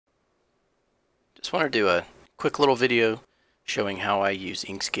Just want to do a quick little video showing how I use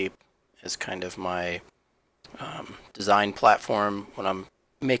Inkscape as kind of my design platform when I'm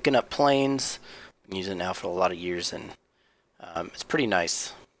making up planes. Been using it now for a lot of years, and it's pretty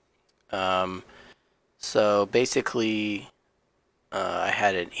nice. So basically, I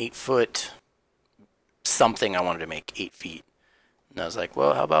had an 8-foot something I wanted to make 8 feet, and I was like,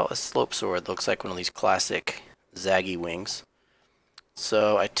 well, how about a slope sword? Looks like one of these classic Zagi wings.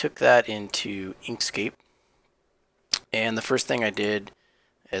 So I took that into Inkscape, and the first thing I did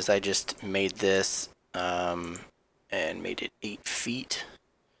is I just made this and made it 8 feet,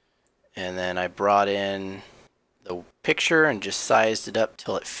 and then I brought in the picture and just sized it up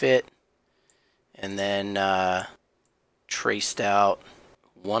till it fit, and then traced out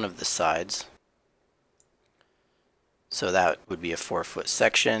one of the sides, so that would be a 4-foot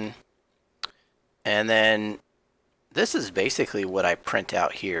section. And then this is basically what I print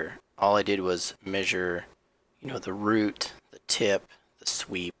out here. All I did was measure, the root, the tip, the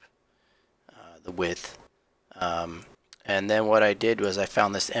sweep, the width. And then what I did was I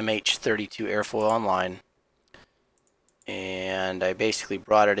found this MH32 airfoil online, and I basically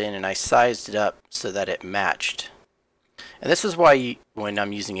brought it in and I sized it up so that it matched. And this is why when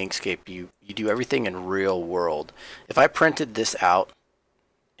I'm using Inkscape, you do everything in real world. If I printed this out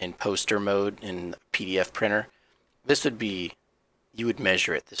in poster mode in PDF printer, this would be, you would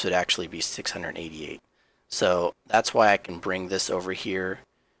measure it, this would actually be 688. So that's why I can bring this over here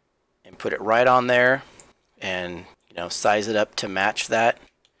and put it right on there and size it up to match that.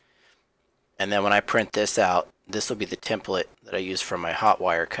 And then when I print this out, this will be the template that I use for my hot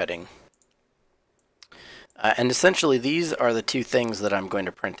wire cutting. And essentially these are the two things that I'm going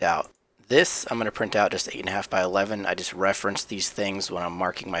to print out. This I'm going to print out just 8.5 by 11. I just reference these things when I'm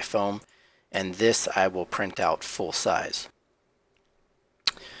marking my foam. And this I will print out full size.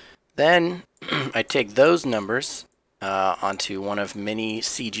 Then I take those numbers onto one of many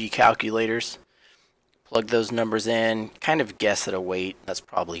CG calculators, plug those numbers in, kind of guess at a weight that's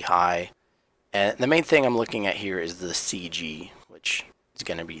probably high. And the main thing I'm looking at here is the CG, which is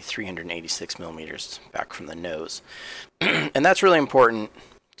going to be 386 millimeters back from the nose. And that's really important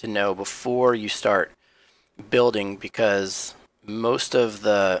to know before you start building, because most of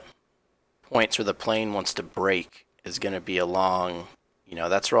the points where the plane wants to break is going to be along,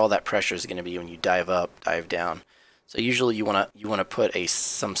 that's where all that pressure is going to be when you dive up, dive down. So usually you want to put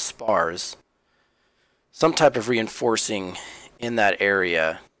some spars, some type of reinforcing in that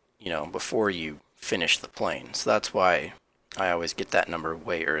area, before you finish the plane. So that's why I always get that number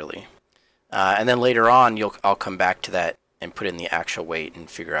way early. And then later on, I'll come back to that and put in the actual weight and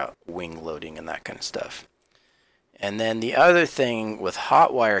figure out wing loading and that kind of stuff. And then the other thing with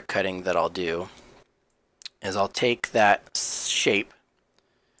hot wire cutting that I'll do is I'll take that shape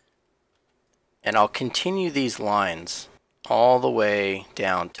and I'll continue these lines all the way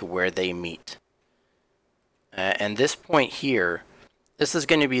down to where they meet. And this point here, this is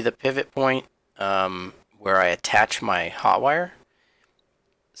going to be the pivot point where I attach my hot wire.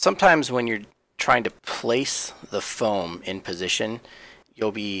 Sometimes when you're trying to place the foam in position,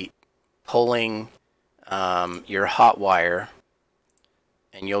 you'll be pulling your hot wire,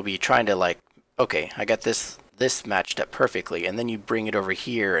 and you'll be trying to okay, I got this matched up perfectly, and then you bring it over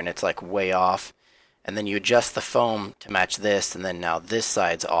here and it's like way off, and then you adjust the foam to match this, and then now this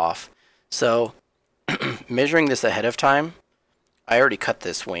side's off. So measuring this ahead of time, I already cut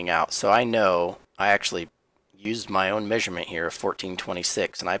this wing out, so I know I actually used my own measurement here of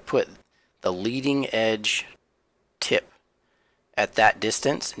 1426, and I put the leading edge tip at that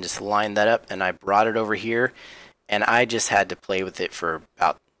distance and just lined that up, and I brought it over here, and I just had to play with it for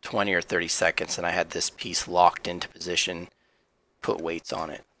about 20 or 30 seconds, and I had this piece locked into position, put weights on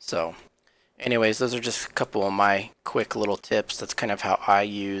it. So anyways, those are just a couple of my quick little tips. That's kind of how I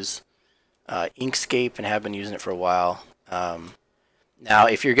use Inkscape and have been using it for a while. Now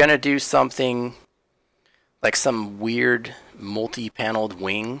if you're gonna do something like some weird multi-paneled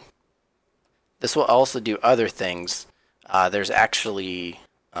wing, this will also do other things. There's actually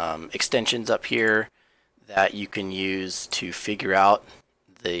extensions up here that you can use to figure out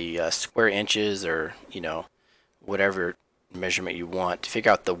the square inches, or whatever measurement you want, to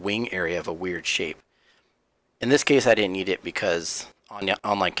figure out the wing area of a weird shape. In this case I didn't need it because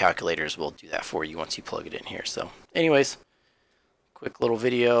online calculators will do that for you once you plug it in here. So anyways, quick little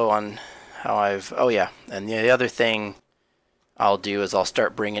video on how oh yeah, and the other thing I'll do is I'll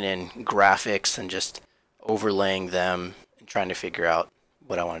start bringing in graphics and just overlaying them and trying to figure out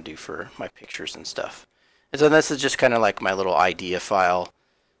what I want to do for my pictures and stuff. And so this is just kind of like my little idea file,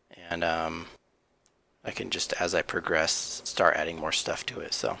 and I can just, as I progress, start adding more stuff to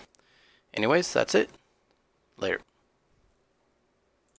it. So Anyways, that's it. Later.